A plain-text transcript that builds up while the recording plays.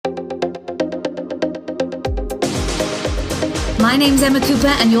My name's Emma Cooper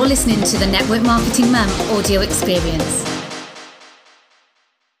and you're listening to the Network Marketing Mum audio experience.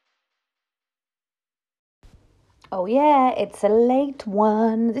 Oh yeah, it's a late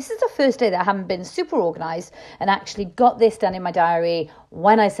one. This is the first day that I haven't been super organised and actually got this done in my diary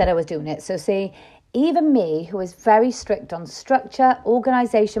when I said I was doing it. So see, even me, who is very strict on structure,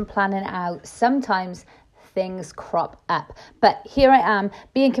 organisation, planning out, sometimes things crop up. But here I am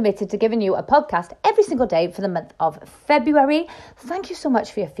being committed to giving you a podcast every single day for the month of February. Thank you so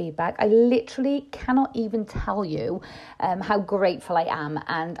much for your feedback. I literally cannot even tell you how grateful I am,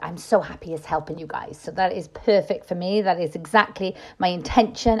 and I'm so happy it's helping you guys. So that is perfect for me. That is exactly my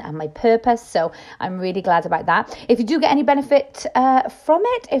intention and my purpose. So I'm really glad about that. If you do get any benefit from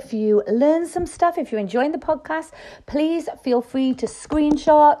it, if you learn some stuff, if you're enjoying the podcast, please feel free to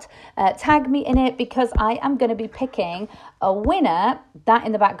screenshot, tag me in it, because I am going to be picking a winner. That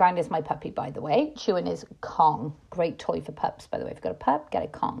in the background is my puppy, by the way, chewing his Kong. Great toy for pups, by the way. If you've got a pup, get a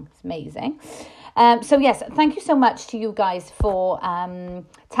Kong. It's amazing. So yes, thank you so much to you guys for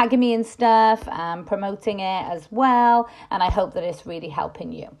tagging me in stuff, promoting it as well, and I hope that it's really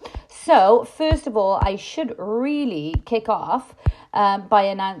helping you. So first of all, I should really kick off by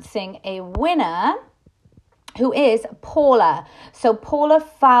announcing a winner, who is Paula. So Paula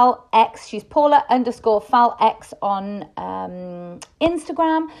Fowl X. She's Paula_Fowl X on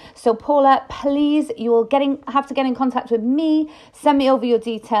Instagram. So Paula, please, you'll have to get in contact with me. Send me over your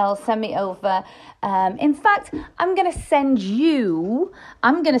details. Send me over. In fact, I'm going to send you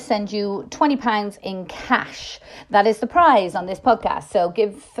 £20 in cash. That is the prize on this podcast. So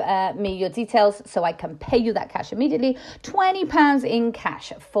give me your details so I can pay you that cash immediately. £20 in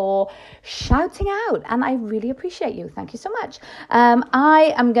cash for shouting out. And I really appreciate you. Thank you so much.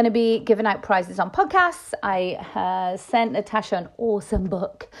 I am going to be giving out prizes on podcasts. I sent Natasha an awesome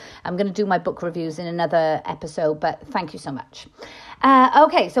book. I'm going to do my book reviews in another episode, but thank you so much.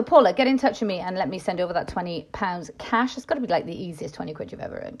 Okay, so Paula, get in touch with me and let me send over that £20 cash. It's got to be like the easiest 20 quid you've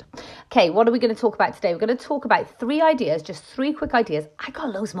ever earned. Okay, what are we going to talk about today? We're going to talk about just three quick ideas. I got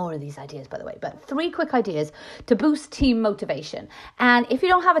loads more of these ideas, by the way, but 3 quick ideas to boost team motivation. And if you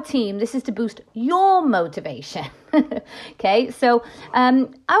don't have a team, this is to boost your motivation. Okay, so I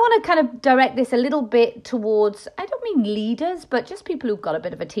want to kind of direct this a little bit towards, I don't mean leaders, but just people who've got a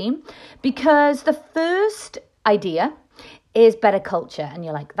bit of a team, because the first idea is better culture. And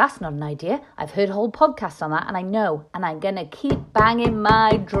you're like, that's not an idea. I've heard whole podcasts on that, and I know, and I'm going to keep banging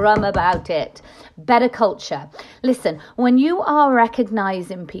my drum about it. Better culture. Listen, when you are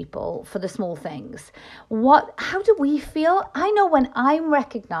recognizing people for the small things, how do we feel? I know when I'm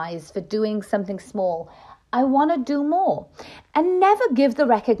recognized for doing something small, I want to do more. And never give the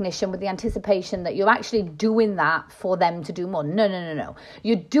recognition with the anticipation that you're actually doing that for them to do more. No.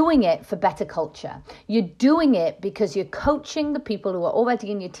 You're doing it for better culture. You're doing it because you're coaching the people who are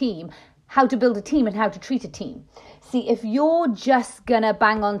already in your team how to build a team and how to treat a team. See, if you're just going to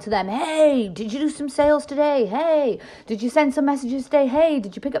bang on to them, hey, did you do some sales today? Hey, did you send some messages today? Hey,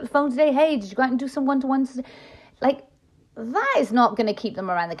 did you pick up the phone today? Hey, did you go out and do some one-to-ones today? Like, that is not going to keep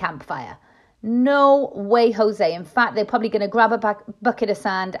them around the campfire. No way, Jose. In fact, they're probably going to grab a bucket of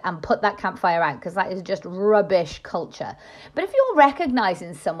sand and put that campfire out, because that is just rubbish culture. But if you're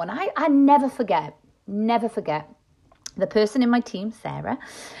recognizing someone, I never forget the person in my team, Sarah,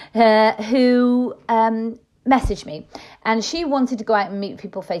 who messaged me, and she wanted to go out and meet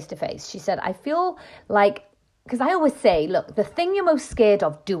people face to face. She said, I feel like, because I always say, look, the thing you're most scared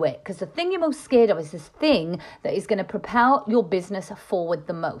of, do it. Because the thing you're most scared of is this thing that is going to propel your business forward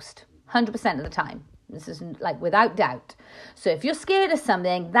the most. 100% of the time. This is like without doubt. So if you're scared of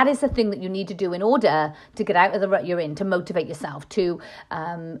something, that is the thing that you need to do in order to get out of the rut you're in, to motivate yourself, to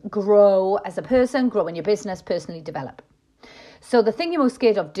grow as a person, grow in your business, personally develop. So the thing you're most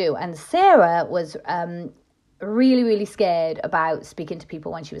scared of, do. And Sarah was really, really scared about speaking to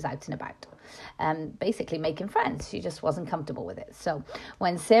people when she was out and about. Basically making friends. She just wasn't comfortable with it. So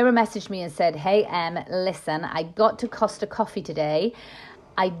when Sarah messaged me and said, hey, listen, I got to Costa Coffee today.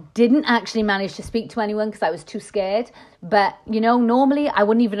 I didn't actually manage to speak to anyone because I was too scared. But, normally I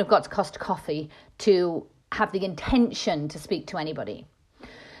wouldn't even have got to Costa Coffee to have the intention to speak to anybody.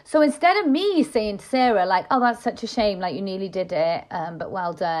 So instead of me saying to Sarah, like, oh, that's such a shame, like you nearly did it, but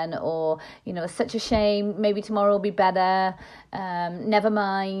well done. Or, it's such a shame, maybe tomorrow will be better, never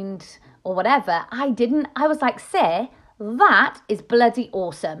mind, or whatever. I was like, Sarah, that is bloody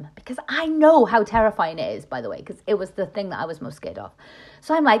awesome, because I know how terrifying it is, by the way, because it was the thing that I was most scared of.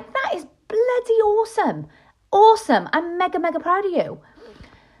 So I'm like, that is bloody awesome. Awesome. I'm mega, mega proud of you.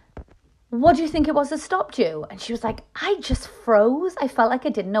 What do you think it was that stopped you? And she was like, I just froze. I felt like I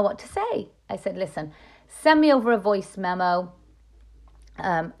didn't know what to say. I said, listen, send me over a voice memo.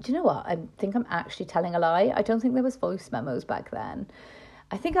 Do you know what? I think I'm actually telling a lie. I don't think there was voice memos back then.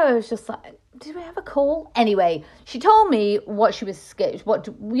 I think I was just like, did we have a call? Anyway, she told me what she was scared,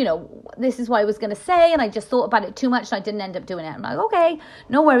 this is what I was going to say. And I just thought about it too much and I didn't end up doing it. I'm like, okay,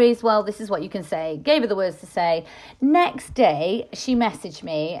 no worries. Well, this is what you can say. Gave her the words to say. Next day, she messaged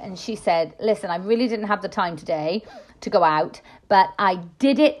me and she said, listen, I really didn't have the time today to go out, but I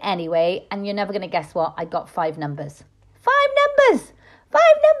did it anyway. And you're never going to guess what? I got 5 numbers. 5 numbers! 5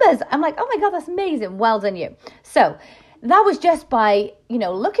 numbers! I'm like, oh my God, that's amazing. Well done you. So that was just by,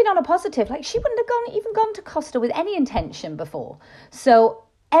 looking on a positive. Like, she wouldn't have even gone to Costa with any intention before. So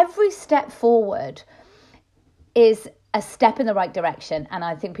every step forward is a step in the right direction. And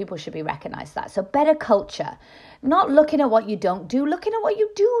I think people should be recognized that. So better culture, not looking at what you don't do, looking at what you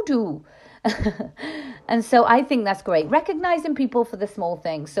do. And so I think that's great. Recognizing people for the small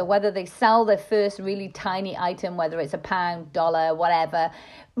things. So whether they sell their first really tiny item, whether it's £1, dollar, whatever,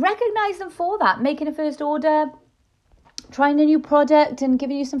 recognize them for that. Making a first order, trying a new product and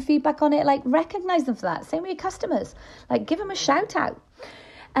giving you some feedback on it, like recognize them for that. Same with your customers, like give them a shout out.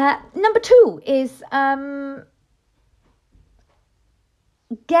 Number 2 is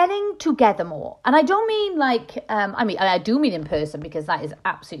getting together more. And I don't mean like, I do mean in person, because that is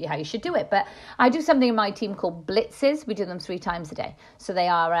absolutely how you should do it. But I do something in my team called blitzes. We do them 3 times a day. So they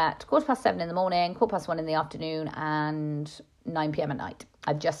are at 7:15 in the morning, 1:15 in the afternoon, and 9 p.m. at night.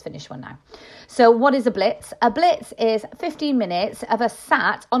 I've just finished one now. So what is a blitz? A blitz is 15 minutes of us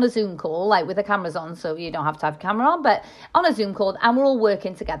sat on a Zoom call, like with the cameras on, so you don't have to have a camera on, but on a Zoom call, and we're all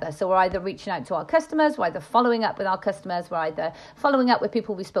working together. So we're either reaching out to our customers, we're either following up with our customers, we're either following up with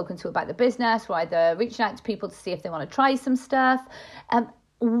people we've spoken to about the business, we're either reaching out to people to see if they want to try some stuff,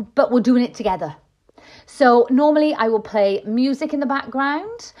 but we're doing it together. So normally I will play music in the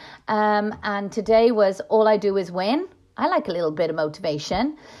background, and today was All I Do Is Win. I like a little bit of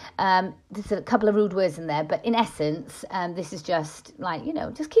motivation. There's a couple of rude words in there, but in essence, this is just like,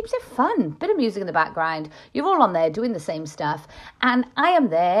 just keeps it fun. Bit of music in the background. You're all on there doing the same stuff. And I am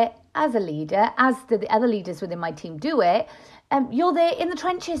there as a leader, as the other leaders within my team do it. You're there in the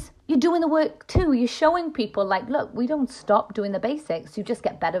trenches. You're doing the work too. You're showing people like, look, we don't stop doing the basics. You just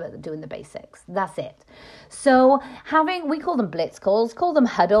get better at doing the basics. That's it. So we call them blitz calls, call them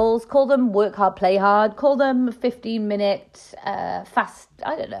huddles, call them work hard, play hard, call them 15-minute fast,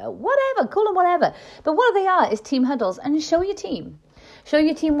 I don't know, whatever, call them whatever. But what they are is team huddles, and show your team. Show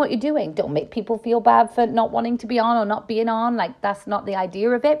your team what you're doing. Don't make people feel bad for not wanting to be on or not being on. Like, that's not the idea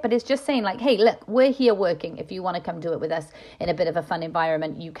of it. But it's just saying like, hey, look, we're here working. If you want to come do it with us in a bit of a fun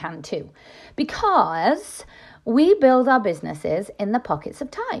environment, you can too. Because we build our businesses in the pockets of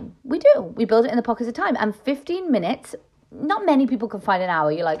time. We do. We build it in the pockets of time. And 15 minutes, not many people can find an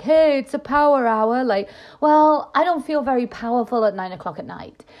hour. You're like, hey, it's a power hour. Like, well, I don't feel very powerful at 9 o'clock at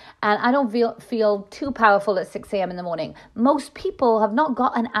night. And I don't feel too powerful at 6 a.m. in the morning. Most people have not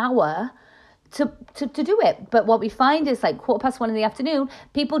got an hour to do it. But what we find is like 1:15 in the afternoon,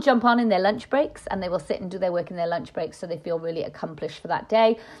 people jump on in their lunch breaks and they will sit and do their work in their lunch breaks, so they feel really accomplished for that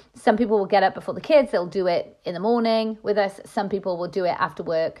day. Some people will get up before the kids. They'll do it in the morning with us. Some people will do it after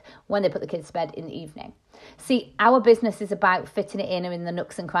work when they put the kids to bed in the evening. See, our business is about fitting it in the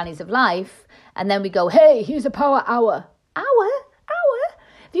nooks and crannies of life. And then we go, hey, here's a power hour. Hour?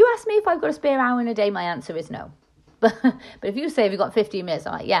 If you ask me if I've got a spare hour in a day, my answer is no. But if you say, have you got 15 minutes?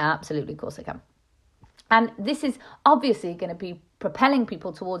 I'm like, yeah, absolutely, of course I can. And this is obviously going to be propelling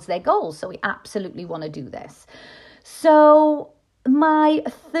people towards their goals. So we absolutely want to do this. So my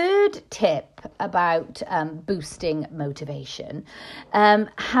 3rd tip about boosting motivation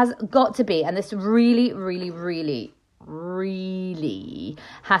has got to be, and this really, really, really, really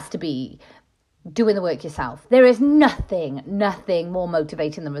has to be, doing the work yourself. There is nothing more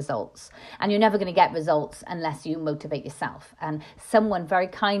motivating than results. And you're never going to get results unless you motivate yourself. And someone very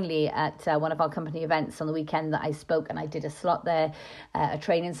kindly at one of our company events on the weekend that I spoke, and I did a slot there, a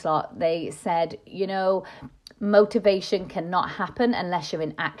training slot, they said, motivation cannot happen unless you're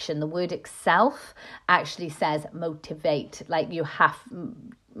in action. The word itself actually says motivate, like you have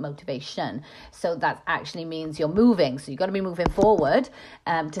motivation. So that actually means you're moving. So you've got to be moving forward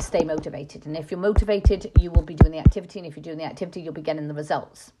to stay motivated. And if you're motivated, you will be doing the activity. And if you're doing the activity, you'll be getting the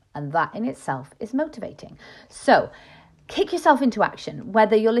results. And that in itself is motivating. So kick yourself into action,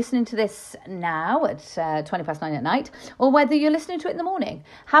 whether you're listening to this now at 9:20 at night, or whether you're listening to it in the morning.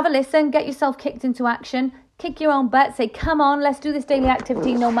 Have a listen, get yourself kicked into action, kick your own butt, say, come on, let's do this daily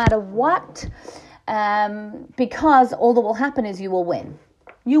activity no matter what, because all that will happen is you will win.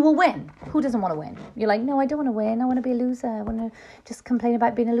 you will win. Who doesn't want to win? You're like, no, I don't want to win. I want to be a loser. I want to just complain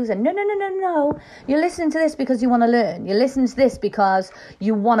about being a loser. No. You're listening to this because you want to learn. You're listening to this because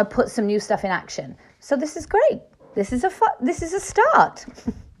you want to put some new stuff in action. So this is great. This is a start.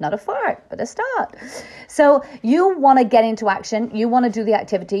 Not a fart, but a start. So you want to get into action. You want to do the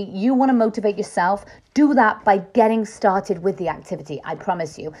activity. You want to motivate yourself. Do that by getting started with the activity. I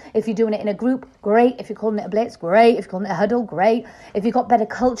promise you. If you're doing it in a group, great. If you're calling it a blitz, great. If you're calling it a huddle, great. If you've got better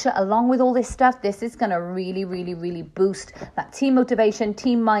culture along with all this stuff, this is going to really, really, really boost that team motivation,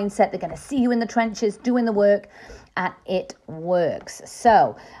 team mindset. They're going to see you in the trenches doing the work, and it works.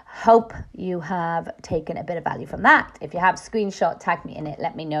 So hope you have taken a bit of value from that. If you have, screenshot, tag me in it,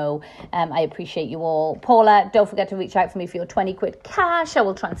 let me know. I appreciate you all. Paula, don't forget to reach out for me for your 20 quid cash. I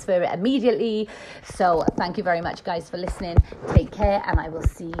will transfer it immediately. So thank you very much, guys, for listening. Take care, and I will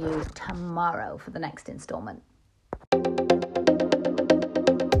see you tomorrow for the next installment.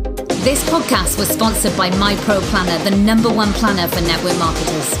 This podcast was sponsored by My Pro Planner, the #1 planner for network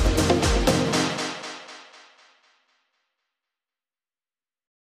marketers.